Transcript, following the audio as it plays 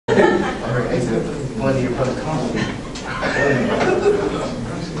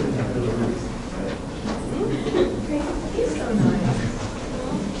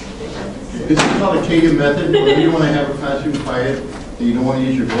Kagan method. Whenever you want to have a classroom quiet and you don't want to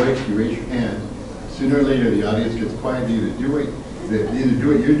use your voice, you raise your hand. Sooner or later, the audience gets quiet. They either do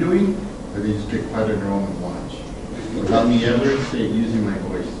what you're doing, or they just get quiet on their own and watch. Without me ever using my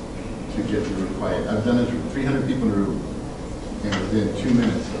voice to get the room quiet. I've done it with 300 people in the room, and within 2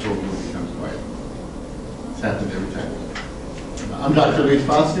 minutes, the whole room becomes quiet. It's happened every time. I'm Dr.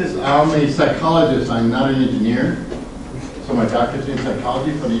 Vázquez. I'm a psychologist. I'm not an engineer. So my doctorate in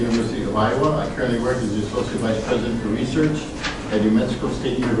psychology from the University of Iowa. I currently work as the Associate Vice President for Research at New Mexico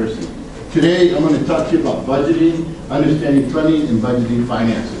State University. Today, I'm going to talk to you about budgeting, understanding funding, and budgeting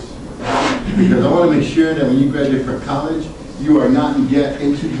finances. Because I want to make sure that when you graduate from college, you are not in debt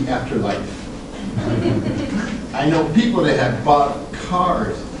into the afterlife. I know people that have bought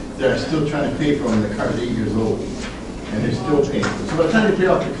cars that are still trying to pay for them when the car's 8 years old, and they're still paying for it. So by the time you pay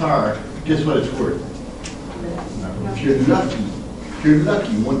off the car, guess what it's worth? If you're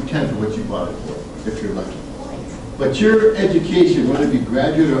lucky, 1/10 of what you bought it for, if you're lucky. But your education, whether it be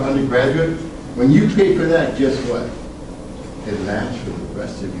graduate or undergraduate, when you pay for that, guess what? It lasts for the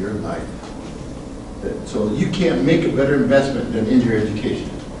rest of your life. So you can't make a better investment than in your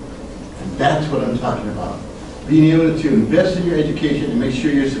education. And that's what I'm talking about. Being able to invest in your education and make sure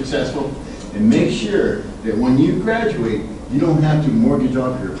you're successful, and make sure that when you graduate, you don't have to mortgage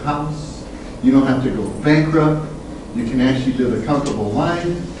off your house, you don't have to go bankrupt, you can actually live a comfortable life,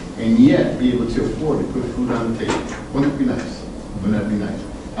 and yet be able to afford to put food on the table. Wouldn't that be nice? Wouldn't that be nice?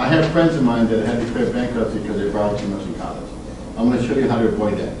 I have friends of mine that had to declare bankruptcy because they borrowed too much in college. I'm going to show you how to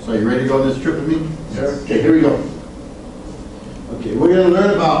avoid that. So are you ready to go on this trip with me? Yes. Okay, here we go. Okay, we're going to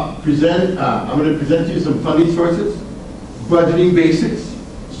learn about I'm going to present to you some funding sources, budgeting basics,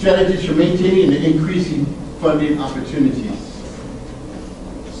 strategies for maintaining and increasing funding opportunities.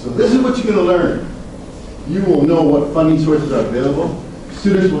 So this is what you're going to learn. You will know what funding sources are available.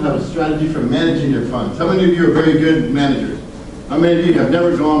 Students will have a strategy for managing their funds. How many of you are very good managers? How many of you have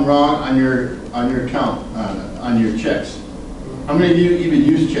never gone wrong on your account, on your checks? How many of you even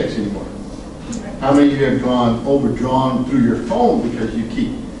use checks anymore? How many of you have gone overdrawn through your phone because you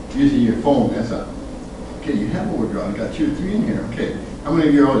keep using your phone as a, okay, you have overdrawn, I got 2 or 3 in here, okay. How many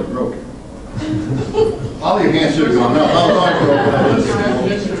of you are always broke? All your hands should have gone up.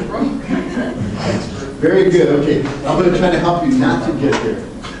 Very good, okay. I'm going to try to help you not to get there.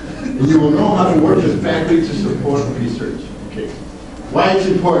 And you will know how to work with faculty to support research. Okay. Why it's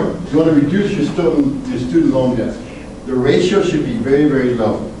important? You want to reduce your student loan debt. The ratio should be very, very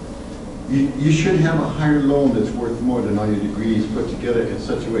low. You should have a higher loan that's worth more than all your degrees put together in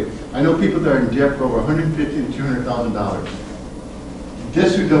such a way. I know people that are in debt for over $150,000 to $200,000.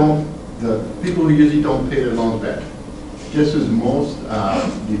 Guess who don't? The people who usually don't pay their loans back. Guess who's most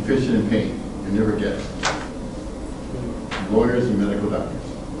deficient in paying and never get it? Lawyers and medical doctors.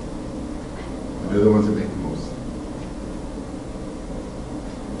 And they're the ones that make the most.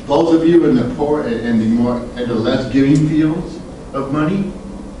 Those of you in the poor and the less giving fields of money,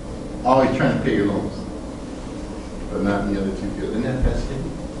 always trying to pay your loans, but not in the other 2 fields. Isn't that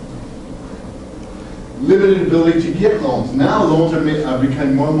fascinating? Limited ability to get loans. Now loans are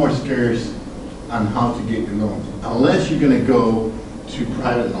becoming more and more scarce on how to get your loans, unless you're going to go to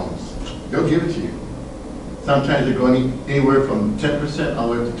private loans. They'll give it to you. Sometimes they're going anywhere from 10% all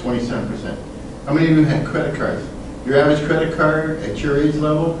the way up to 27%. How many of you have credit cards? Your average credit card at your age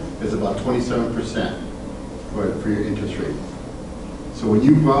level is about 27% for your interest rate. So when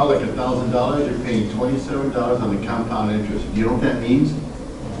you borrow like $1,000, you're paying $27 on the compound interest. You know what that means?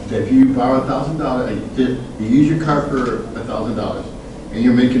 That if you borrow $1,000, you use your card for $1,000, and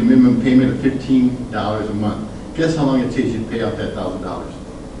you're making a minimum payment of $15 a month. Guess how long it takes you to pay off that $1,000?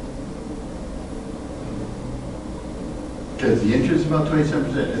 Because the interest is about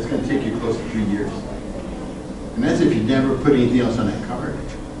 27%. It's going to take you close to 3 years. And that's if you never put anything else on that card.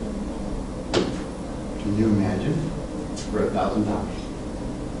 Can you imagine? For $1,000.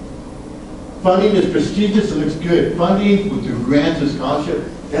 Funding is prestigious, it looks good. Funding through grants and scholarship,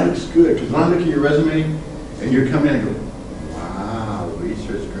 that looks good. Because when I look at your resume and you're coming in and go, wow,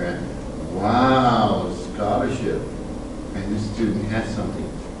 research grant, wow, scholarship. And this student has something.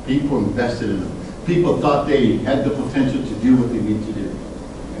 People invested in them. People thought they had the potential to do what they need to do.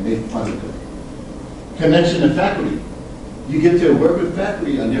 And they funded it. Connection to faculty. You get to work with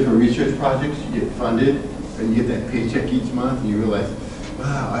faculty on different research projects, you get funded, and you get that paycheck each month, and you realize,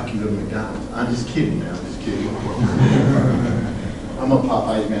 wow, I can go to McDonald's. I'm just kidding, man, I'm just kidding. I'm a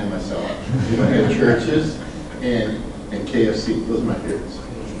Popeyes man myself. You know, I have churches and KFC, those are my favorites.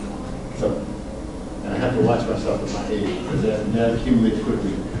 So, and I have to watch myself at my age, because that accumulates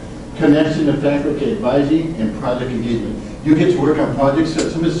quickly. Connection to faculty advising and project engagement. You get to work on projects. So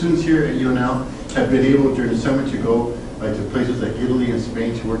some of the students here at UNL, have been able during the summer to go like to places like Italy and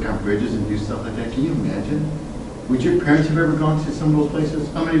Spain to work on bridges and do stuff like that. Can you imagine? Would your parents have ever gone to some of those places?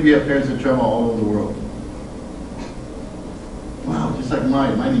 How many of you have parents that travel all over the world? Wow, just like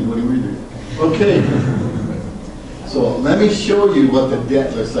mine. Mine didn't go anywhere either. Okay. So let me show you what the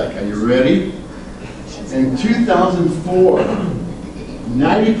debt looks like. Are you ready? In 2004,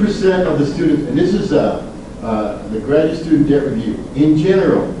 90% of the students, and this is the graduate student debt review, in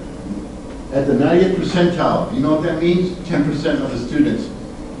general, at the 90th percentile, you know what that means? 10% of the students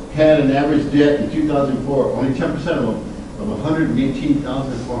had an average debt in 2004, only 10% of them, of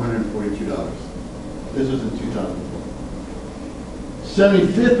 $118,442. This was in 2004.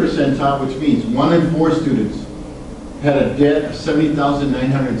 75th percentile, which means 1 in 4 students had a debt of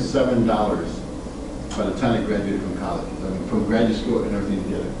 $70,907 by the time they graduated from college, from graduate school and everything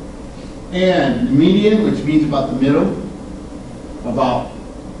together. And the median, which means about the middle, about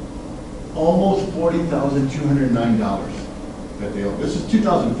almost $40,209 that they owe. This is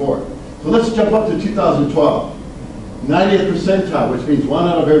 2004. So let's jump up to 2012. 90th percentile, which means 1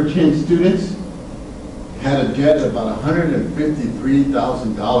 out of every 10 students had a debt of about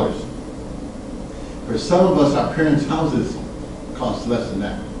 $153,000. For some of us, our parents' houses cost less than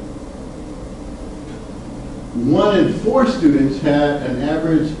that. 1 in 4 students had an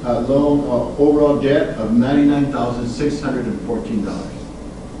average loan overall debt of $99,614.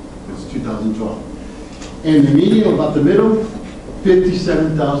 It's 2012. And the median, about the middle,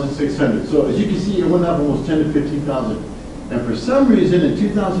 $57,600. So as you can see, it went up almost $10,000 to $15,000. And for some reason, in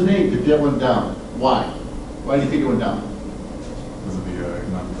 2008, the debt went down. Why? Why do you think it went down? Because of the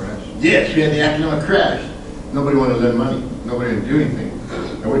economic crash? Yes, we had the economic crash. Nobody wanted to lend money. Nobody wanted to do anything.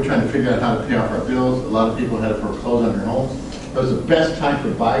 And we're trying to figure out how to pay off our bills. A lot of people had to foreclose on their homes. It was the best time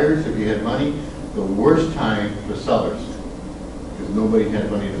for buyers if you had money, the worst time for sellers because nobody had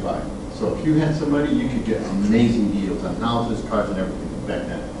money to buy. So if you had some money, you could get amazing deals on houses, cars, and everything back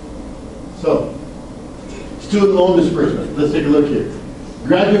then. So, student loan disbursement. Let's take a look here.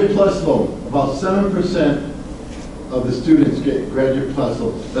 Graduate Plus loan. About 7% of the students get Graduate Plus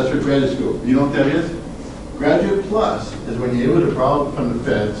loan. That's for graduate school. You know what that is? Graduate Plus is when you're able to borrow from the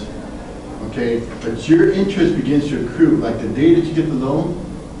feds, okay, but your interest begins to accrue. Like the day that you get the loan,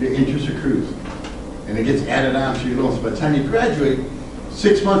 your interest accrues. And it gets added on to your loan. So by the time you graduate,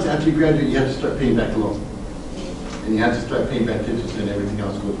 6 months after you graduate, you have to start paying back the loan. And you have to start paying back interest and everything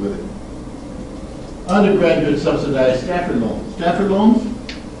else goes with it. Undergraduate subsidized Stafford loans. Stafford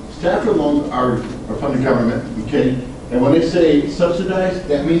loans are from the government, okay? And when they say subsidized,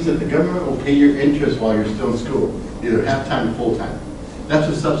 that means that the government will pay your interest while you're still in school, either half-time or full-time. That's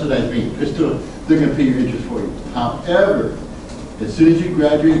what subsidized means. They're going to pay your interest for you. However, as soon as you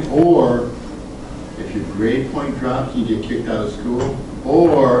graduate, or if your grade point drops, you get kicked out of school,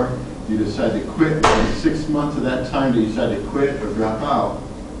 or you decide to quit within 6 months of that time that you decide to quit or drop out,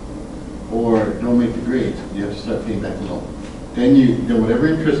 or don't make the grades, you have to start paying back the loan. Then whatever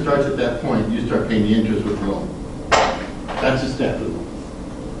interest starts at that point, you start paying the interest with the loan. That's a Stafford loan.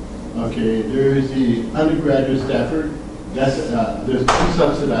 Okay, there is the undergraduate Stafford. There's 2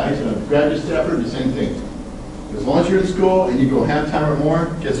 subsidized. Graduate Stafford, the same thing. As long as you're in school and you go half-time or more,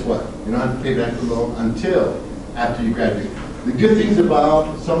 guess what? You don't have to pay back the loan until after you graduate. The good things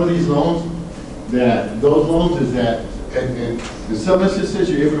about some of these loans, those loans is that in some instances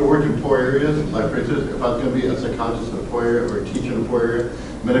you're able to work in poor areas. Like for instance, if I was going to be a psychologist in a poor area, or a teacher in a poor area,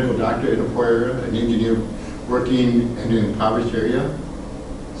 medical doctor in a poor area, an engineer working in an impoverished area,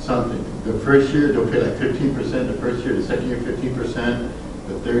 something. The first year they'll pay like 15%. The first year, the second year 15%.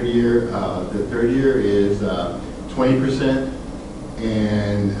 The third year is 20%,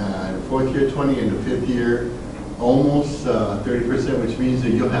 and the fourth year 20%, and the fifth year almost 30%, which means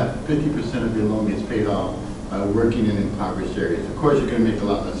that you'll have 50% of your loan gets paid off by working in impoverished areas. Of course, you're going to make a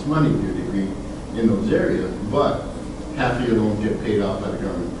lot less money with your degree in those areas, but half of your loan get paid off by the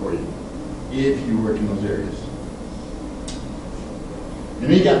government for you if you work in those areas. And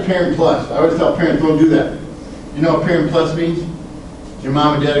then you got Parent Plus. I always tell parents, don't do that. You know what Parent Plus means? Your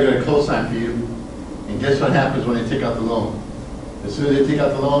mom and dad are going to co-sign for you, and guess what happens when they take out the loan? As soon as they take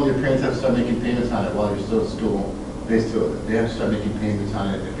out the loan, your parents have to start making payments on it while you're still in school. They have to start making payments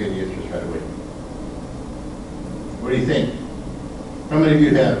on it and pay the interest right away. What do you think? How many of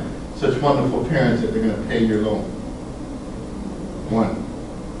you have such wonderful parents that they're going to pay your loan? One.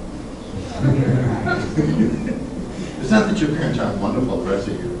 It's not that your parents aren't wonderful, the rest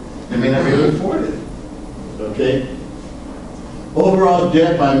of you. They may not be able to afford it. Okay? Overall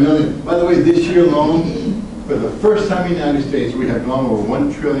debt by $1 million. By the way, this year alone, for the first time in the United States, we have gone over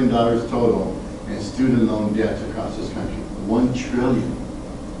 $1 trillion total in student loan debts across this country. $1 trillion.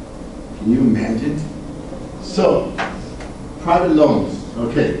 Can you imagine? So, private loans,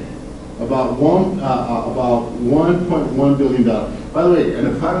 okay, about $1.1 billion. By the way, and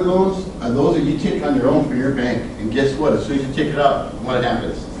the private loans are those that you take on your own from your bank, and guess what? As soon as you take it out, what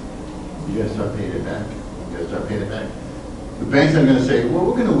happens? You gotta start paying it back. You gotta start paying it back. The banks are gonna say, well,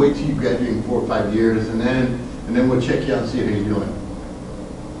 we're gonna wait till you graduate in 4 or 5 years, and then we'll check you out and see how you're doing.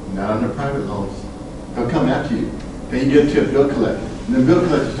 Not on the private loans. They'll come after you. Then you get to a bill collector, and the bill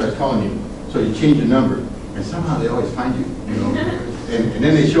collector starts calling you. So you change the number, and somehow they always find you, you know. and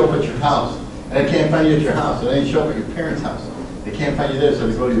then they show up at your house, and they can't find you at your house. So then they show up at your parents' house. They can't find you there, so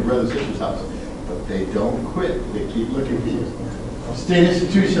they go to your brother and sister's house. But they don't quit. They keep looking for you. State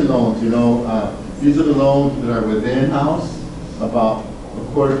institution loans, you know, these are the loans that are within house, about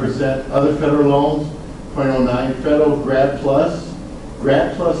 0.25%. Other federal loans, 0.09. Federal Grad Plus.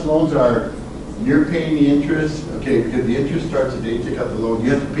 Grad Plus loans are, you're paying the interest, okay, because the interest starts the day you take out the loan.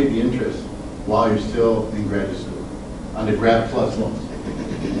 You have to pay the interest while you're still in graduate school on the Grad Plus loans.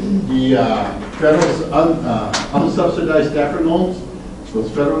 The federal unsubsidized Stafford loans, those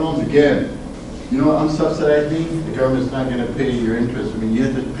federal loans, again, you know what unsubsidized means? The government's not going to pay your interest. I mean, you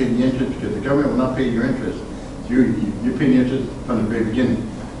have to pay the interest because the government will not pay your interest. So you're paying the interest from the very beginning.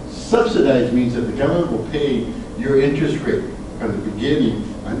 Subsidized means that the government will pay your interest rate from the beginning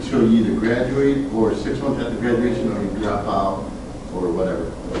until you either graduate or 6 months after graduation or you drop out or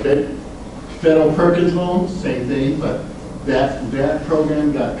whatever, okay? Federal Perkins loans, same thing, but that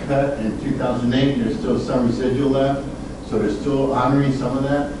program got cut in 2008. There's still some residual left, so they're still honoring some of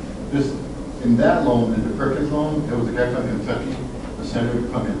that. In that loan, in the Perkins loan, there was a guy from Kentucky, a senator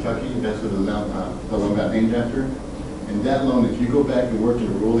from Kentucky. That's what the loan got named after. In that loan, if you go back and work in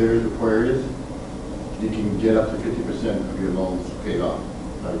the rural areas or poor areas, you can get up to 50% of your loans paid off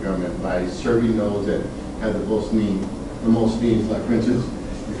by the government by serving those that have the most needs. Like for instance,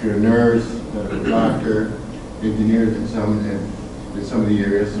 if you're a nurse, a doctor, engineers in some of the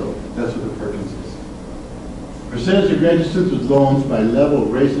areas. So that's what the Perkins is. Percentage of graduate students with loans by level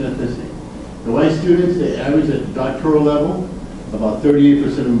of race and ethnicity. The white students, they average at doctoral level, about 38%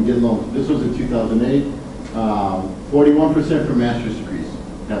 of them get loans. This was in 2008. 41% for master's degrees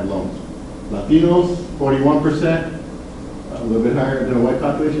have loans. Latinos, 41%, a little bit higher than the white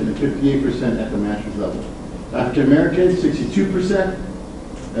population, and 58% at the master's level. African Americans, 62%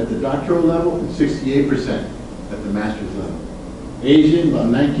 at the doctoral level, and 68% at the master's level. Asian, about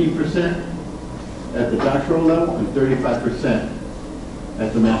 19% at the doctoral level, and 35%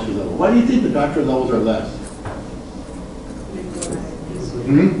 at the master's level. Why do you think the doctoral levels are less?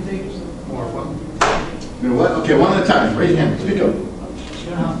 More fun. You know what? Okay, one at a time. Raise your hand. Speak up.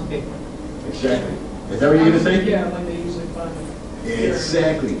 Exactly. Is that what you're going to say? Yeah, like they usually fund it.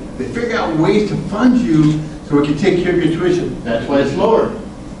 Exactly. They figure out ways to fund you so it can take care of your tuition. That's why it's lower.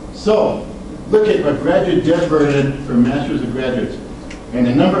 So, look at a graduate debt burden for masters and graduates. And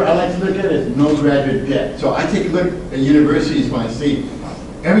the number I like to look at is no graduate debt. So I take a look at universities when I see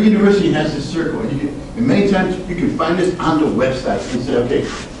every university has this circle. And many times you can find this on the website and say, okay,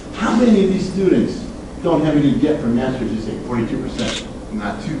 how many of these students don't have any debt for masters? You say 42%.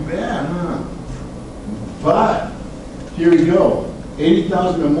 Not too bad, huh? But here we go.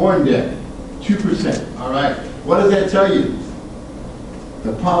 80,000 or more in debt, 2%. All right. What does that tell you?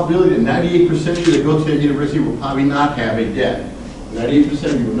 The probability that 98% of you that go to that university will probably not have a debt.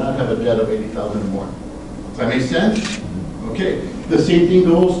 98% of you will not have a debt of 80,000 or more. Does that make sense? Okay. The same thing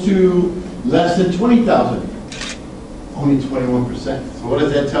goes to less than 20,000. Only 21%. So what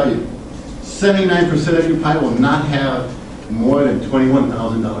does that tell you? 79% of you probably will not have more than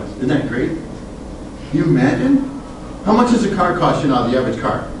 $21,000. Isn't that great? Can you imagine? How much does a car cost you now, the average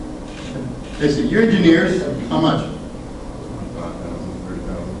car? They say, you're engineers, how much?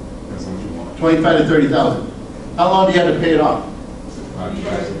 25 to 30,000. How long do you have to pay it off? 5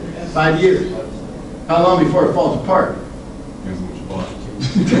 years. 5 years. How long before it falls apart? Depends on what you bought.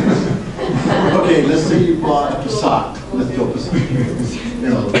 Okay, let's say you bought a Passat. Let's do a Passat. You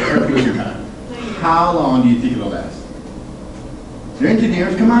know, your time. How long do you think it'll last? You're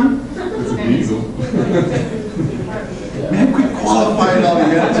engineers, come on. It's a diesel. Man, quit qualifying all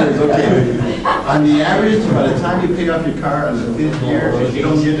the answers. Okay. On the average, by the time you pay off your car on the 5th year, if you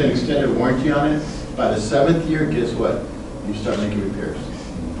don't get an extended warranty on it, by the 7th year, guess what? You start making repairs.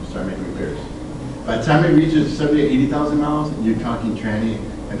 By the time it reaches 70,000 to 80,000 miles, you're talking tranny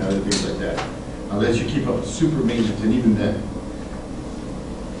and other things like that. Unless you keep up super maintenance, and even then.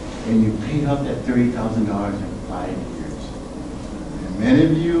 And you paid off that $30,000 in 5 years. And many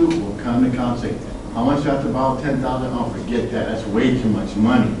of you will come to count and say, how much do I have to borrow? $10,000? Oh, forget that. That's way too much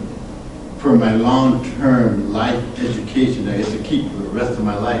money. for my long-term life education that I get to keep for the rest of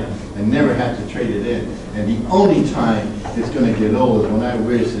my life and never have to trade it in. And the only time it's going to get old is when I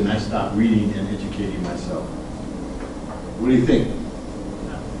wish and I stop reading and educating myself. What do you think?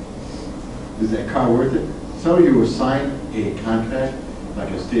 Is that car worth it? Some of you will sign a contract, like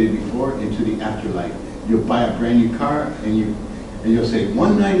I stated before, into the afterlife. You'll buy a brand new car and you'll say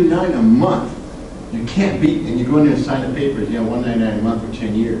 $199 a month. You can't beat, and you go in there and sign the papers, you have $199 a month for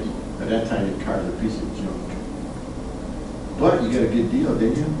 10 years. At that time, your car's a piece of junk. But you got a good deal,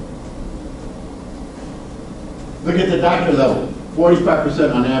 didn't you? Look at the doctor level,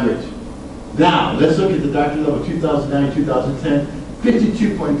 45% on average. Now, let's look at the doctor level 2009, 2010,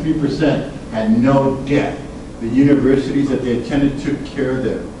 52.3% had no debt. The universities that they attended took care of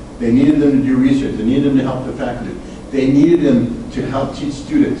them. They needed them to do research. They needed them to help the faculty. They needed them to help teach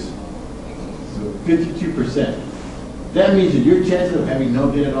students. So 52%. That means that your chances of having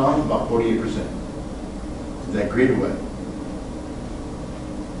no debt at all is about 48%. Is that great or what?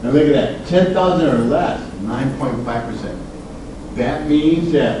 Now look at that, 10,000 or less, 9.5%. That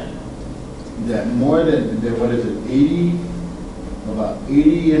means that more than what is it, about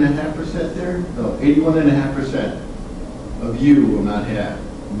 80.5% there? No, 81.5% of you will not have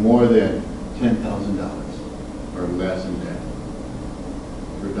more than $10,000 or less in debt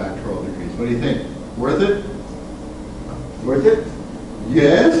for doctoral degrees. What do you think? Worth it? Worth it?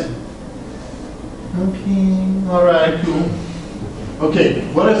 Yes? Okay, all right, cool. Okay,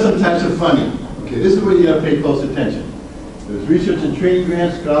 what are some types of funding? Okay, this is where you gotta pay close attention. There's research and training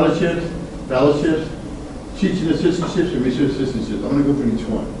grants, scholarships, fellowships, teaching assistantships, and research assistantships. I'm gonna go through each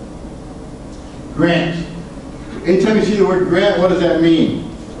one. Grants. Anytime you see the word grant, what does that mean?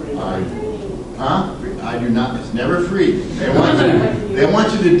 I do not, it's never free. They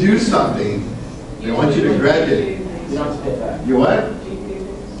want you to do something. They want you to graduate. You don't have to pay that. You what?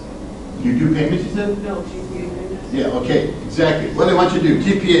 GPA. You do payments, you said? No, GPA payments. Yeah, okay, exactly. What do they want you to do?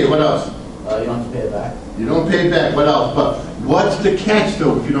 GPA, what else? You don't have to pay it back. You don't pay back, what else? But what's the catch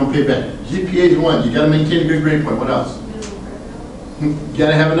though if you don't pay back? GPA is one, you gotta maintain a good grade point, what else? You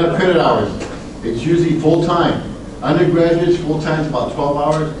gotta have enough credit hours. It's usually full-time. Undergraduates, full-time is about 12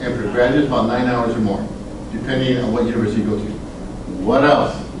 hours, and for graduates, about 9 hours or more, depending on what university you go to. What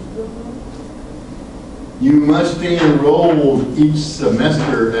else? You must stay enrolled each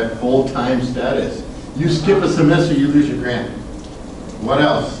semester at full-time status. You skip a semester, you lose your grant. What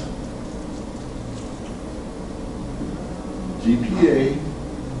else? GPA,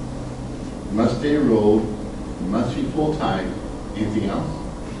 you must stay enrolled, you must be full-time. Anything else?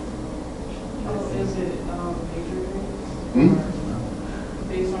 Oh, is it major grades?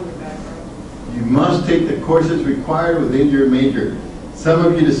 Based on your background? You must take the courses required within your major. Some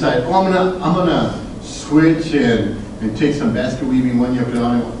of you decide, oh, I'm gonna switch and take some basket weaving one year because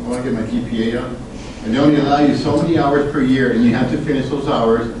I want to get my GPA up. And they only allow you so many hours per year, and you have to finish those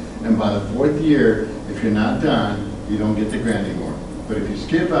hours. And by the 4th year, if you're not done, you don't get the grant anymore. But if you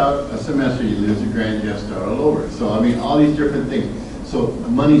skip out a semester, you lose the grant, you have to start all over. So I mean, all these different things. So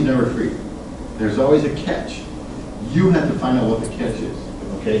money's never free. There's always a catch. You have to find out what the catch is,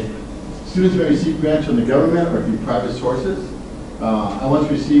 okay? Students may receive grants from the government or through private sources. I once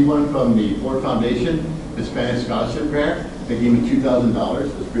received one from the Ford Foundation, Hispanic Scholarship Grant. They gave me $2,000,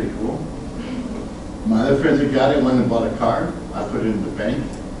 it was pretty cool. My other friends that got it went and bought a car. I put it in the bank.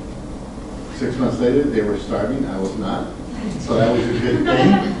 6 months later, they were starving, I was not. So that was a good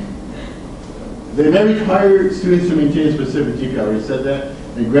thing. They may require students to maintain a specific GPA, I already said that.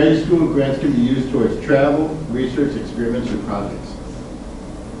 In graduate school, grants can be used towards travel, research, experiments, or projects.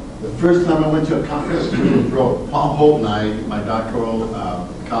 The first time I went to a conference, Paul Holt and I, my doctoral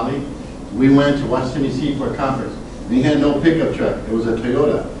colleague, we went to Washington, D.C. for a conference. And he had no pickup truck. It was a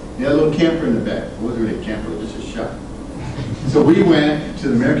Toyota. He had a little camper in the back. It wasn't really a camper, it was just a shop. So we went to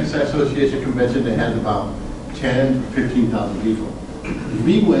the American Science Association convention that had about 10, 15,000 people.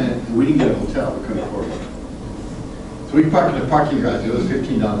 We went, we didn't get a hotel, we couldn't afford one. So we parked in the parking garage, it was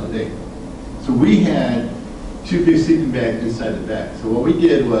 $15 a day. So we had 2 big sleeping bags inside the back. So what we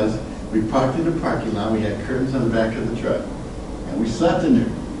did was, we parked in the parking lot, we had curtains on the back of the truck, and we slept in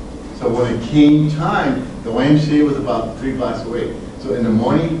there. So when it came time, the YMCA was about 3 blocks away. So in the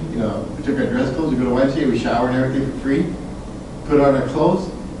morning, you know, we took our dress clothes, we go to YMCA, we shower and everything for free, put on our clothes,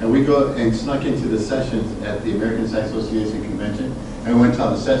 and we go and snuck into the sessions at the American Science Association convention, and we went to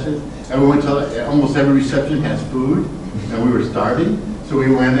all the sessions, and we went to almost every reception has food, and we were starving, so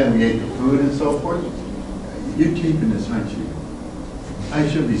we went and we ate the food and so forth. You're keeping this, aren't you? I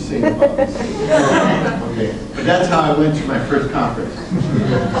should be saying about this. Okay, but that's how I went to my first conference.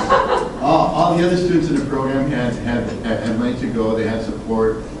 All the other students in the program had money to go, they had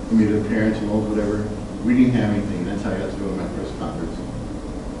support I mean, the parents and all, whatever. We didn't have anything. That's how I got to go to my first conference.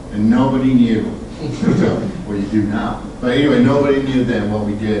 And nobody knew. Well, you do now. But anyway, nobody knew then what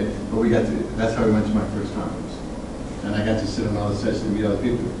we did. But we got to, that's how we went to my first conference. And I got to sit on all the sessions and meet other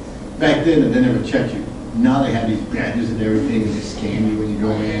people. Back then, they never checked you. Now they have these badges and everything, and they scan you when you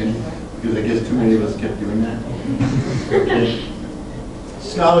go in. Because I guess too many of us kept doing that. Okay.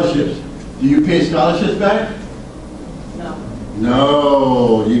 Scholarships. Do you pay scholarships back? No.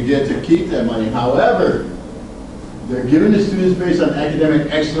 No, you get to keep that money. However, they're giving the students based on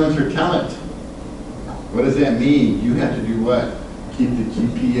academic excellence or talent. What does that mean? You have to do what? Keep the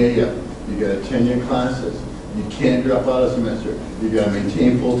GPA up. You got to attend your classes. You can't drop out a semester. You got to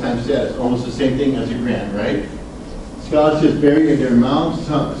maintain full-time status. Almost the same thing as a grant, right? Scholarships vary in their amounts.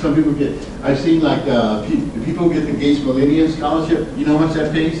 Some people get, I've seen like the people who get the Gates Millennium Scholarship. You know how much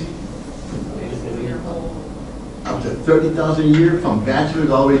that pays? Up to $30,000 a year from bachelor's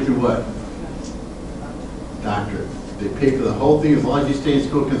all the way through what? Doctorate. They pay for the whole thing as long as you stay in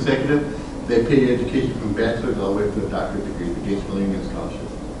school consecutive. They pay your education from bachelor's all the way to the doctorate degree, the Gates Millennium Scholarship.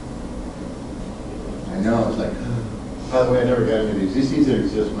 I know, it's like, by the way, I never got into these. These things that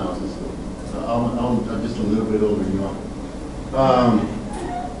exist now, I'm just a little bit older, you know.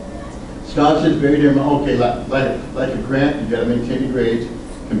 Scholarships vary their amount. Okay, like a grant, you got to maintain your grades,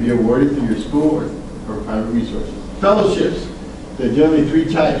 can be awarded through your school or private resources. Fellowships, they're generally three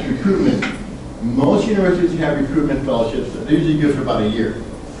types. Recruitment. Most universities have recruitment fellowships. They're usually good for about a year.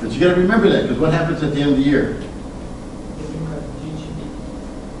 But you got to remember that, because what happens at the end of the year?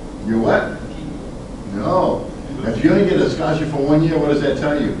 You're what? No. If you only get a scholarship for 1 year, what does that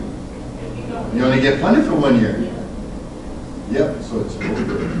tell you? You only get funded for 1 year. Yep, so it's over.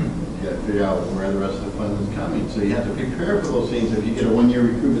 You got to figure out where the rest of the funding is coming. So you have to prepare for those things. If you get a 1 year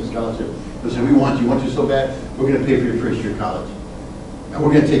recruitment scholarship, they say, we want you so bad, we're going to pay for your first year of college. And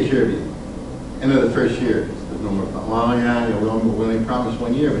we're going to take care of you. End of the first year, there's no more, well, yeah, we only promised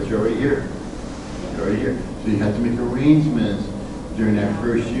 1 year, but you're already here. You're already here. So you have to make arrangements during that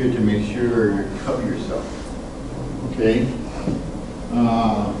first year to make sure you cover yourself. Okay?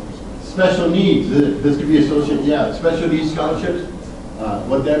 Special needs. This could be associated, yeah, special needs scholarships.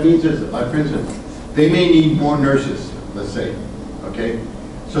 What that means is, like for instance, they may need more nurses, let's say, okay?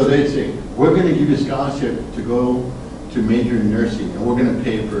 So they'd say, we're going to give you a scholarship to go to major in nursing, and we're going to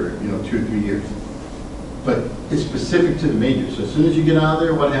pay for 2 or 3 years. But it's specific to the major. So as soon as you get out of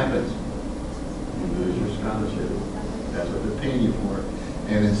there, what happens? You lose your scholarship. That's what they're paying you for.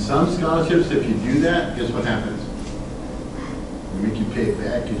 And in some scholarships, if you do that, guess what happens? They make you pay it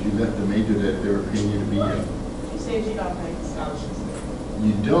back because you left the major that they were paying you to be in. You say you don't pay scholarships.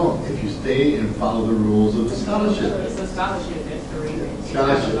 You don't if you stay and follow the rules of the scholarship. It's a scholarship, that's the rebate.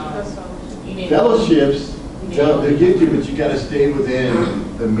 Scholarship. Fellowships, they give you, but you got to stay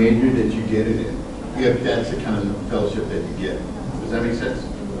within the major that you get it in. If that's the kind of fellowship that you get. Does that make sense?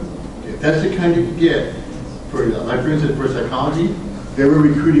 Okay. If that's the kind you get, for instance, for psychology, they were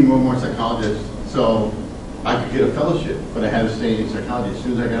recruiting more psychologists, so I could get a fellowship, but I had to stay in psychology. As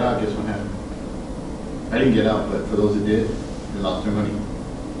soon as I got out, guess what happened? I didn't get out, but for those that did, they lost their money.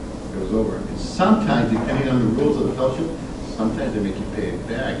 It was over. And sometimes, depending on the rules of the fellowship, sometimes they make you pay it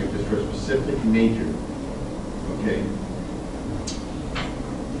back if it's for a specific major. Okay?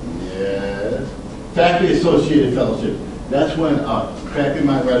 Yes. Faculty associated fellowship. That's when faculty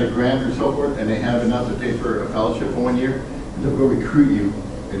might write a grant or so forth, and they have enough to pay for a fellowship for 1 year, and they'll go recruit you,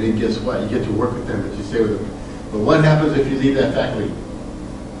 and then guess what? You get to work with them, but you stay with them. But what happens if you leave that faculty?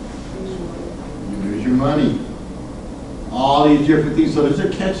 You lose your money. All these different things. So there's a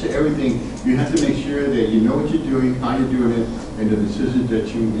catch to everything. You have to make sure that you know what you're doing, how you're doing it, and the decisions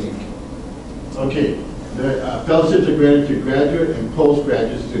that you make. Okay, the fellowships are granted to graduate and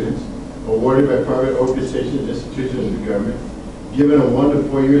postgraduate students, awarded by private organizations, institutions, and the government, given a 1 to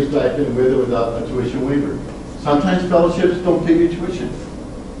 4 year stipend with or without a tuition waiver. Sometimes fellowships don't pay your tuition.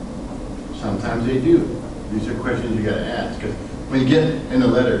 Sometimes they do. These are questions you got to ask. Because when you get in a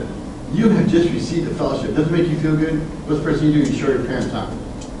letter, you have just received a fellowship. Doesn't make you feel good? What's the first thing you do? You show your parents out.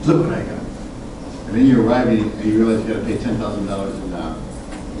 Look what I got. And then you arrive and you realize you got to pay $10,000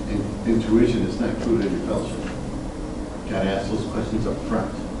 in tuition that's not included in your fellowship. You got to ask those questions up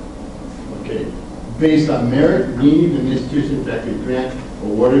front. Okay. Based on merit, need, and institution faculty grant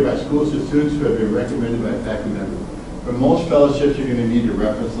awarded by schools to students who have been recommended by a faculty member. For most fellowships, you're going to need your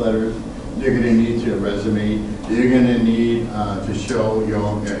reference letters. You're going to need your resume. You're going to need to show your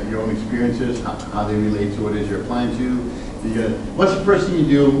own experiences, how they relate to what it is you're applying to. What's the first thing you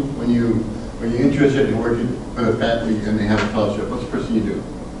do when you're interested in working with a faculty and they have a fellowship? What's the first thing you do?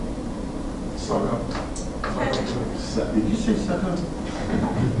 Suck up. Did you say suck up?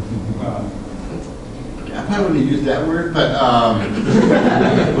 I probably wouldn't use that word, but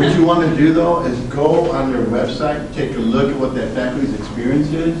what you want to do though is go on their website, take a look at what that faculty's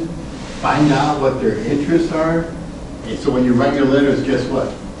experience is, find out what their interests are, and so when you write your letters, guess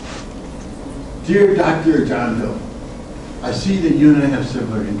what? Dear Dr. John Doe, I see that you and I have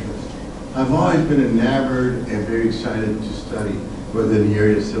similar interests. I've always been enamored and very excited to study, whether in the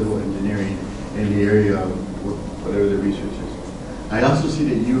area of civil engineering, in the area of whatever the research is. I also see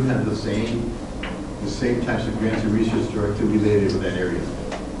that you have the same types of grants and research directly related to that area.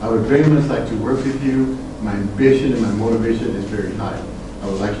 I would very much like to work with you. My ambition and my motivation is very high. I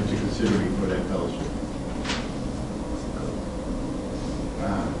would like you to consider me for that fellowship.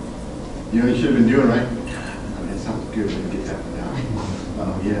 You know what you should have been doing, right? Oh, that sounds good. Let me get that one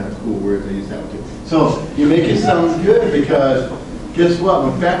down. Yeah, cool words. I use that one too. So you make it sound good because guess what?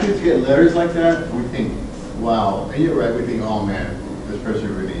 When faculty get letters like that, we think, wow. And you're right. We think, oh man, this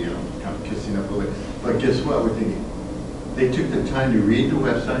person really, kind of kissing up a little bit. But guess what? We're thinking, they took the time to read the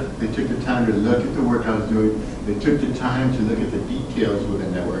website. They took the time to look at the work I was doing. They took the time to look at the details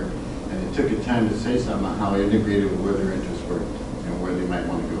within that work. And they took the time to say something about how integrated with where their interests were and where they might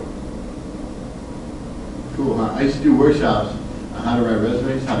want to go. Cool, huh? I used to do workshops on how to write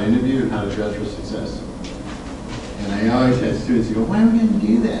resumes, how to interview, and how to dress for success. And I always had students who go, why are we going to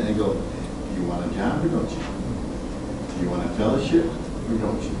do that? And I go, do you want a job or don't you? Do you want a fellowship or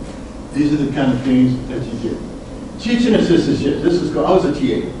don't you? These are the kind of things that you get. Teaching assistantship. This is called, I was a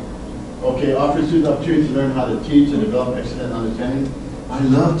TA. Okay, offers students the opportunity to learn how to teach and develop excellent understanding. I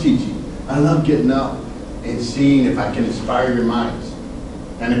love teaching. I love getting up and seeing if I can inspire your minds.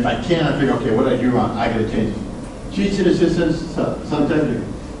 And if I can, I figure, okay, what did I do wrong? I got to change it. Teaching assistants, sometimes you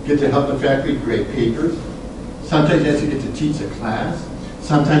get to help the faculty create papers. Sometimes you actually get to teach a class.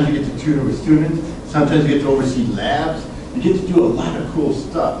 Sometimes you get to tutor with students. Sometimes you get to oversee labs. You get to do a lot of cool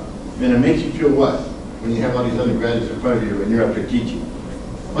stuff. And it makes you feel what? When you have all these undergraduates in front of you and you're up there teaching.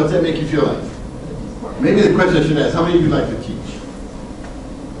 What's that make you feel like? Maybe the question I should ask, how many of you like to teach?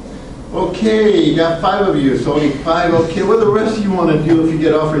 Okay, you got 5 of you, so only 5. Okay, what do the rest of you want to do if you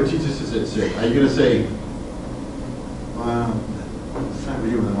get offered a teacher assistant? Are you going to say, well, that's not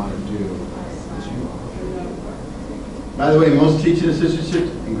really what I want to do? By the way, most teaching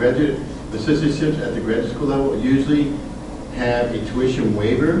assistantships and graduate assistantships at the graduate school level usually have a tuition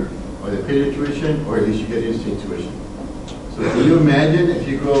waiver, or they pay the tuition, or at least you get in-state tuition. So can you imagine if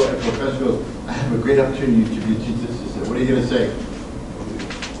you go, a professor goes, I have a great opportunity to be a teacher assistant. What are you going to say?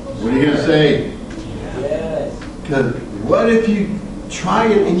 What are you going to say? Yes. Because what if you try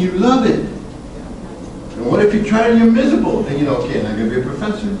it and you love it? And what if you try it and you're miserable? And you know, okay, I'm not going to be a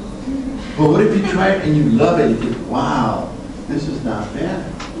professor. But what if you try it and you love it? You think, wow, this is not bad.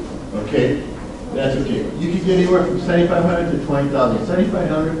 Okay? That's okay. You can get anywhere from $7,500 to $20,000.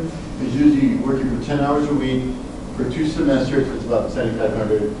 $7,500 is usually working for 10 hours a week for 2 semesters. It's about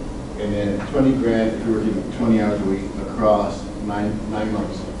 $7,500, and then 20 grand if you're working 20 hours a week across 9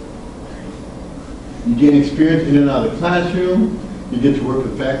 months. You gain experience in and out of the classroom. You get to work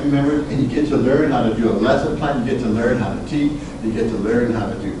with faculty members, and you get to learn how to do a lesson plan. You get to learn how to teach. You get to learn how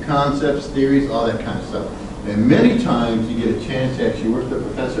to do concepts, theories, all that kind of stuff. And many times you get a chance to actually work with a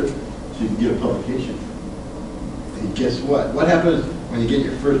professor so you can get a publication. And guess what? What happens when you get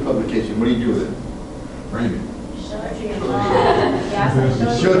your first publication? What do you do with it? Frame it. Show it to your mom.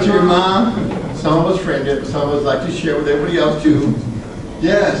 Yes, Show it to your mom. Some of us frame it, but some of us like to share with everybody else too.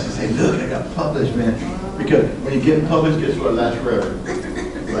 Yes, you say, look, I got published, man. Because when you get published, guess what? It lasts forever.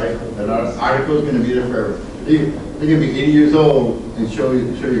 Right? That article is going to be there forever. You're going to be 80 years old and show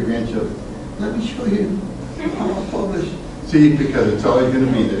your grandchildren. Let me show you how I published. See, because it's always going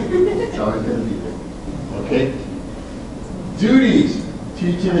to be there. It's always going to be there. Okay? Duties.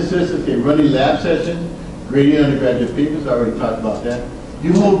 Teaching assistants, okay, running lab sessions, grading undergraduate papers, I already talked about that.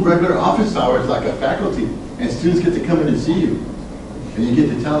 You hold regular office hours like a faculty, and students get to come in and see you. And you get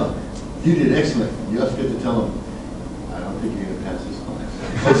to tell them, you did excellent. You also get to tell them, I don't think you're going to pass this class.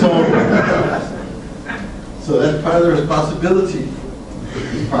 So that's part of the responsibility.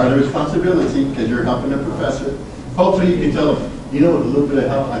 It's part of the responsibility because you're helping a professor. Hopefully you can tell them, you know, with a little bit of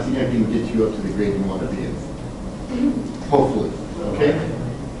help, I think I can get you up to the grade you want to be in. Hopefully, okay?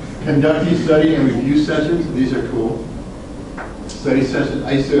 Conducting study and review sessions. These are cool. Study sessions.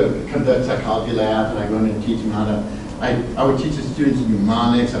 I used to conduct psychology labs, and I go in and teach them how to, I would teach the students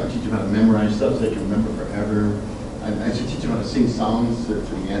mnemonics. I would teach them how to memorize stuff so they can remember forever. I used to teach them how to sing songs for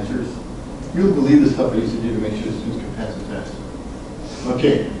the answers. You wouldn't believe the stuff I used to do to make sure the students could pass the test.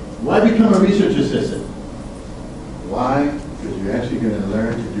 Okay, why become a research assistant? Why? Because you're actually going to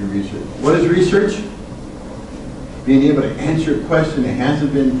learn to do research. What is research? being able to answer a question that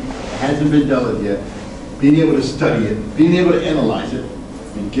hasn't been dealt with yet, being able to study it, being able to analyze it,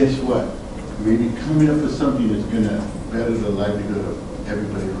 and guess what? Maybe coming up with something that's going to better the livelihood of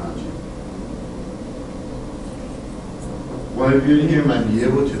everybody around you. One of you in here might be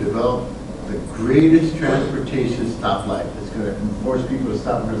able to develop the greatest transportation stoplight that's going to force people to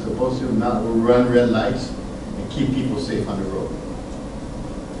stop when they're supposed to, not run red lights, and keep people safe on the road.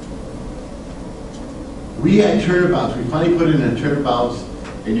 We had turnabouts. We finally put in turnabouts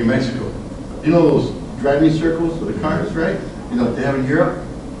in New Mexico. You know those driving circles for the cars, right? You know what they have in Europe?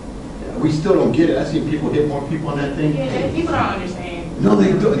 Yeah, we still don't get it. I've seen people hit more people on that thing. Yeah, people don't understand. No,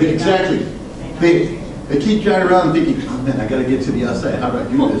 they don't. Exactly. They keep driving around thinking, oh man, I got to get to the outside. How do I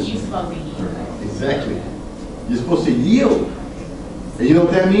do this? You're supposed to yield. Exactly. You're supposed to yield. And you know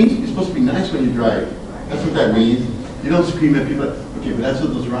what that means? You're supposed to be nice when you drive. That's what that means. You don't scream at people. Okay, but that's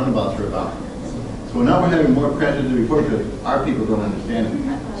what those roundabouts are about. So now we're having more crashes than before because our people don't understand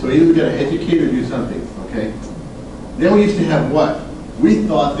it. So either we got to educate or do something, okay? Then we used to have what? We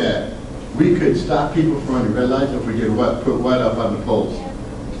thought that we could stop people from running red lights and forget what? Put what up on the poles?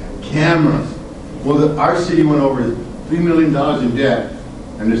 Cameras. Well, our city went over $3 million in debt,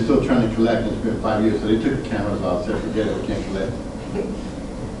 and they're still trying to collect. It's been 5 years, so they took the cameras out, said, forget it, we can't collect.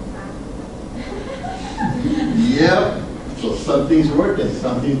 Yep. So some things work and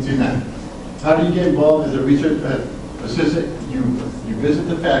some things do not. How do you get involved as a research assistant? You visit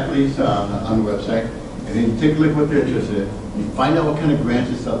the faculties on the website, and then you take a look at what they're interested in. You find out what kind of grants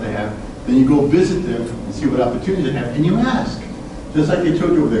and stuff they have. Then you go visit them and see what opportunities they have, and you ask. Just like they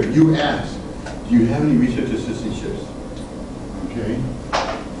told you over there, you ask. Do you have any research assistantships? Okay.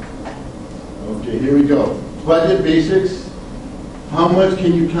 Okay, here we go. Budget basics. How much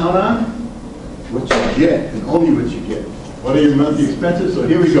can you count on? What you get, and only what you get. What are your monthly expenses? So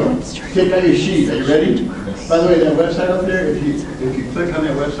here we go. Take out your sheet. Are you ready? By the way, that website up there, if you click on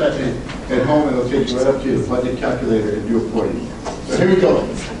that website at home, it'll take you right up to the budget calculator and do it for you. So here we go.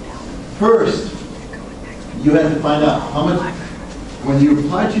 First, you have to find out how much. When you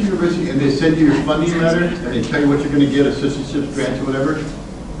apply to university and they send you your funding letter and they tell you what you're going to get, assistantships, grants, or whatever,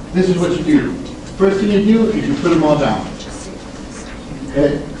 this is what you do. First thing you do is you put them all down.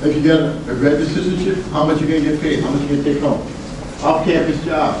 Okay. If you got a graduate assistantship, how much you're going to get paid, how much you're going to take home. Off-campus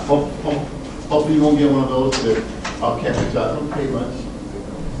job. Hopefully you won't get one of those. Off-campus jobs don't pay much.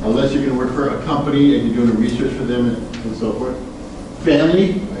 Unless you're going to work for a company and you're doing research for them and so forth.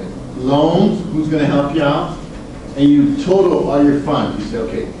 Family, loans, who's going to help you out? And you total all your funds. You say,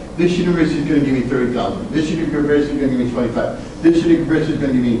 okay, this university is going to give me $30,000. This university is going to give me $25,000. This university is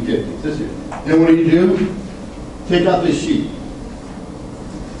going to give me $50,000. This year. Then what do? Take out this sheet.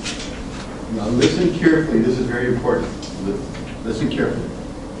 Now listen carefully. This is very important. Listen carefully.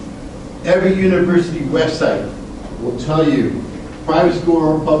 Every university website will tell you, private school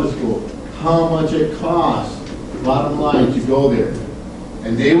or public school, how much it costs, bottom line, to go there.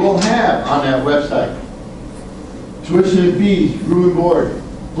 And they will have on that website tuition and fees, room and board,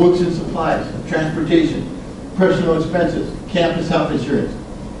 books and supplies, transportation, personal expenses, campus health insurance,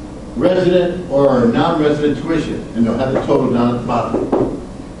 resident or non-resident tuition, and they'll have the total down at the bottom.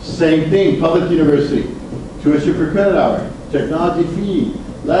 Same thing, public university, tuition per credit hour, technology fee,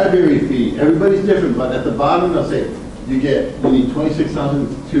 library fee, everybody's different, but at the bottom they'll say, you need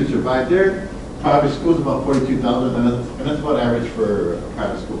 $26,000 to survive there. Private school is about $42,000, and that's about average for a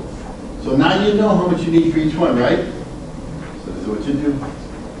private school. So now you know how much you need for each one, right? So this is what you do.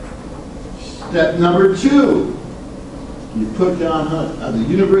 Step number 2, you put down the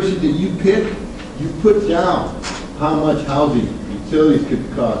university that you pick, you put down how much housing, utilities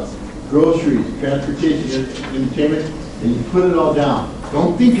could cost, groceries, transportation, entertainment, and you put it all down.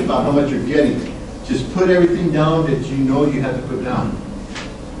 Don't think about how much you're getting. Just put everything down that you know you have to put down.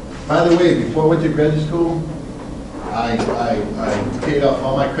 By the way, before I went to graduate school, I paid off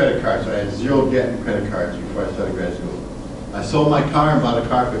all my credit cards. So I had 0 debt in credit cards before I started grad school. I sold my car and bought a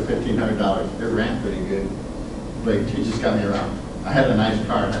car for $1,500. It ran pretty good, but it just got me around. I had a nice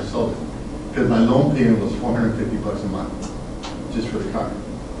car and I sold it because my loan payment was $450 a month just for the car.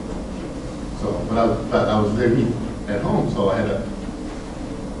 So, but I was living at home, so I had to.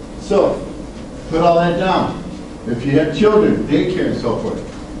 So, put all that down. If you have children, daycare and so forth,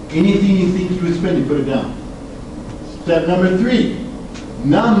 anything you think you would spend, you put it down. Step number 3,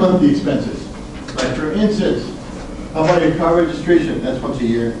 non-monthly expenses. Like for instance, how about your car registration? That's once a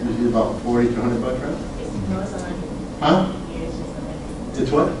year, usually about $40 to $100, right? No, it's 100. Huh? Yeah, it's just 100.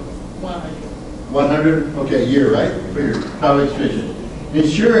 It's what? 100. 100? Okay, a year, right? For your car registration.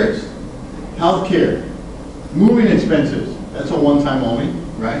 Insurance, health care, moving expenses. That's a one-time only,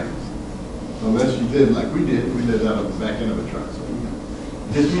 right? Unless you did like we did, we lived out of the back end of a truck. So,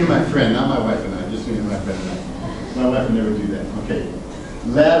 just me and my friend, not my wife and I, just me and my friend and I. My wife would never do that. Okay.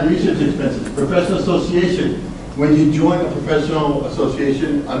 Lab research expenses, professional association. When you join a professional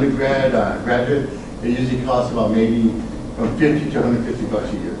association, undergrad, graduate, it usually costs about maybe from 50 to 150 bucks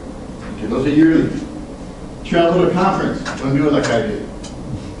a year. Okay, those are yearly. Travel to a conference, don't do it like I did.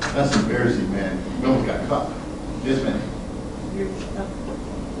 That's embarrassing, man. We almost got caught. Yes, ma'am.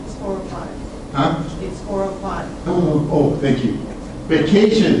 It's 405. Huh? It's 405. Oh, thank you.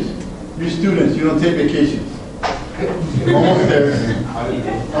 Vacations. You students, you don't take vacations. Almost there.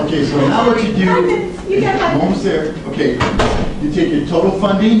 Okay, so now what you do, almost there. Okay, you take your total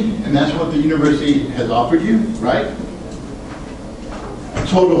funding, and that's what the university has offered you, right?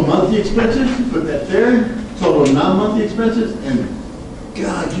 Total monthly expenses, you put that there. Total non-monthly expenses, and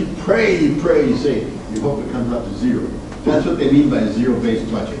God, you pray, you say, you hope it comes out to zero. That's what they mean by a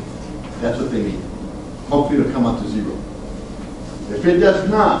zero-based budget. That's what they mean. Hopefully it'll come out to zero. If it does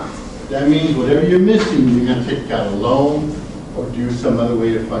not, that means whatever you're missing, you're going to take out a loan or do some other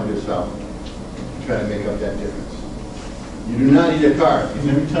way to fund yourself. Try to make up that difference. You do not need a car. And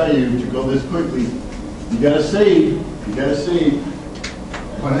let me tell you, to go this quickly, you got to save. You got to save.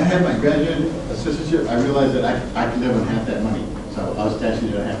 When I had my graduate assistantship, I realized that I could live on half that money. So I was stashing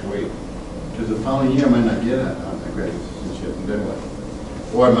it at halfway. Because the following year I might not get a graduate assistantship, and then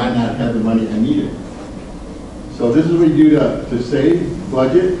what? Or I might not have the money I needed. So this is what we do to save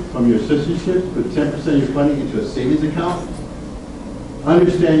budget from your assistantship, put 10% of your funding into a savings account.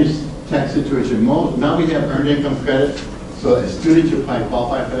 Understand your tax situation. Now we have earned income credit, so as students you probably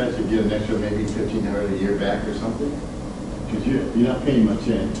qualify for that, you get an extra maybe $1,500 a year back or something. Because you're not paying much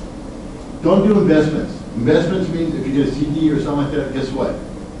in. Don't do investments. Investments means if you get a CD or something like that, guess what?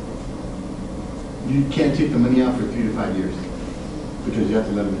 You can't take the money out for 3 to 5 years because you have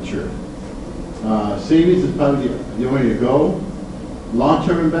to let it mature. Savings is probably the way to go.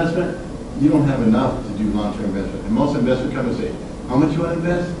 Long-term investment, you don't have enough to do long-term investment. And most investment companies say, how much you want to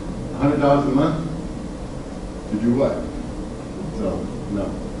invest? $100 a month? To do what? So,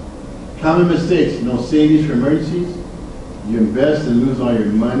 no. Common mistakes, no savings for emergencies. You invest and lose all your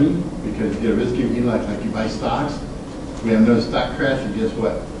money because you get a risky in life, like you buy stocks. We have another stock crash, and guess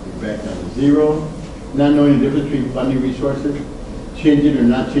what? You're back down to zero. Not knowing the difference between funding resources, changing or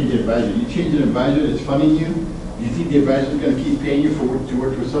not changing advisor. You change an advisor that's funding you, do you think the advisor is going to keep paying you to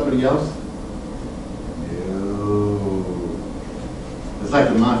work for somebody else? No. It's like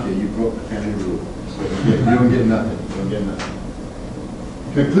the mafia, you broke the family rule. So you don't get nothing. You don't get nothing.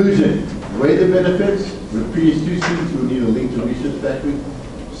 Conclusion, weigh the benefits. With previous two students, we'll need a link to research factory.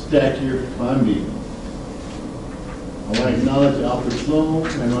 Stack your funding. I want to acknowledge Alfred Sloan,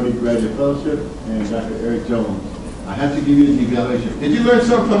 Minority Graduate Fellowship, and Dr. Eric Jones. I have to give you the evaluation. Did you learn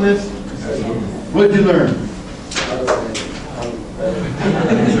something from this? What did you learn?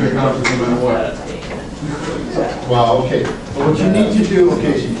 Wow, okay. Well, what you need to do,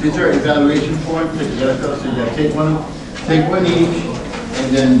 okay, so these are evaluation forms that you got to fill, so you got to take one each,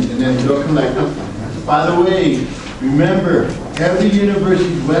 and then go collect them. By the way, remember, every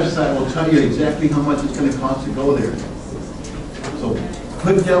university's website will tell you exactly how much it's going to cost to go there. So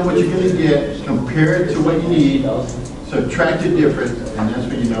put down what you're going to get, compare it to what you need, subtract the difference, and that's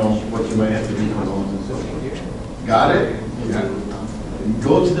when you know what you might have to do for loans and so forth. Got it? Yeah.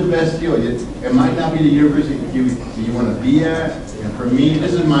 Go to the best deal. It might not be the university you want to be at, and for me,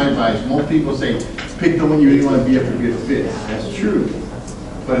 this is my advice. Most people say, pick the one you really want to be at for good fit. That's true.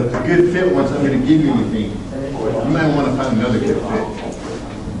 But if the good fit one's not going to give you anything, you might want to find another good fit.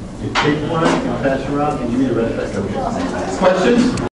 You take one, you pass around, and give me the rest back. Questions?